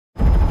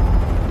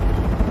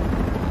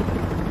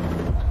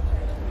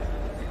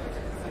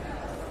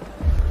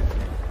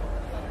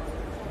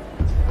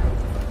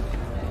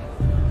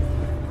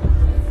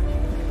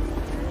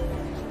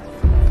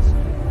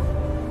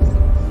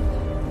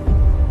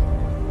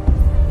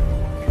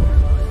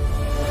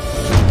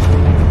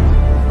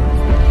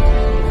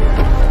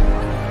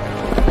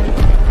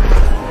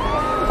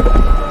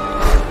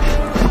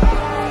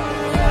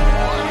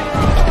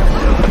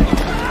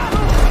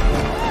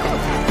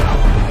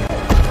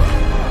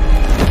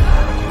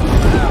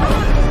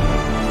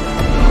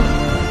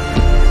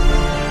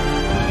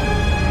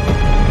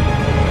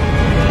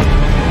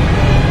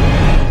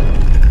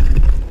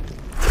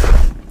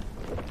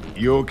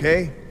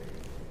okay?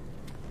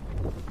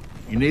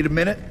 You need a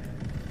minute?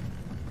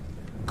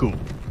 Cool.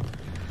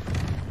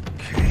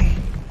 Okay.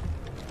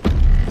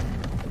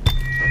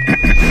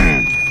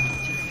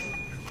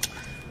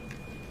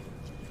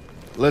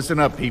 Listen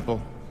up,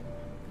 people.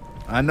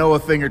 I know a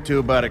thing or two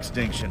about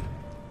extinction.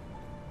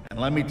 And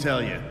let me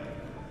tell you,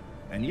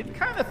 and you'd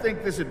kind of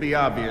think this would be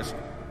obvious,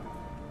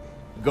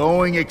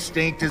 going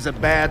extinct is a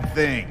bad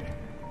thing.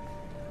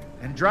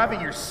 And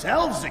driving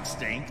yourselves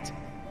extinct?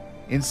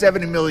 In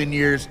 70 million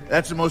years,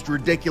 that's the most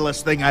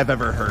ridiculous thing I've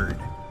ever heard.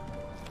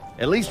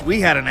 At least we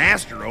had an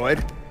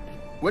asteroid.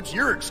 What's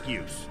your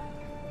excuse?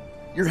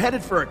 You're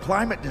headed for a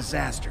climate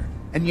disaster,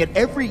 and yet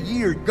every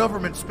year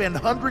governments spend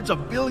hundreds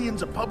of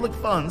billions of public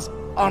funds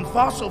on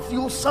fossil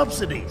fuel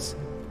subsidies.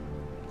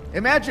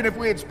 Imagine if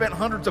we had spent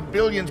hundreds of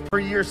billions per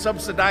year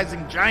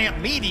subsidizing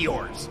giant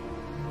meteors.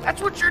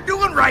 That's what you're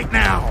doing right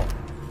now.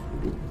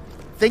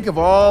 Think of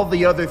all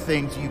the other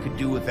things you could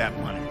do with that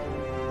money.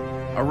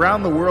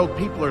 Around the world,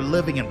 people are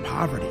living in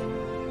poverty.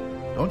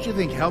 Don't you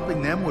think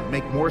helping them would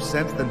make more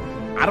sense than,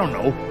 I don't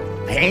know,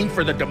 paying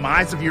for the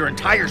demise of your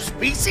entire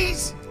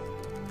species?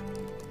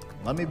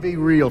 Let me be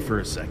real for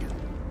a second.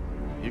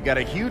 You've got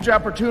a huge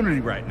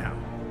opportunity right now.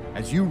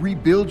 As you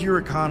rebuild your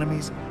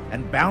economies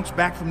and bounce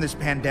back from this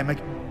pandemic,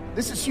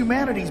 this is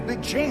humanity's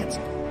big chance.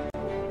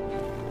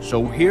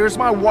 So here's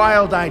my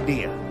wild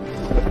idea.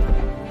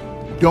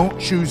 Don't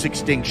choose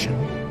extinction.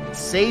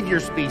 Save your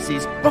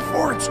species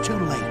before it's too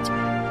late.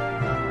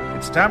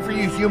 It's time for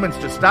you humans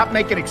to stop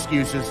making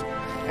excuses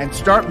and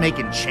start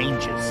making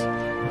changes.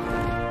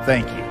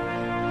 Thank you.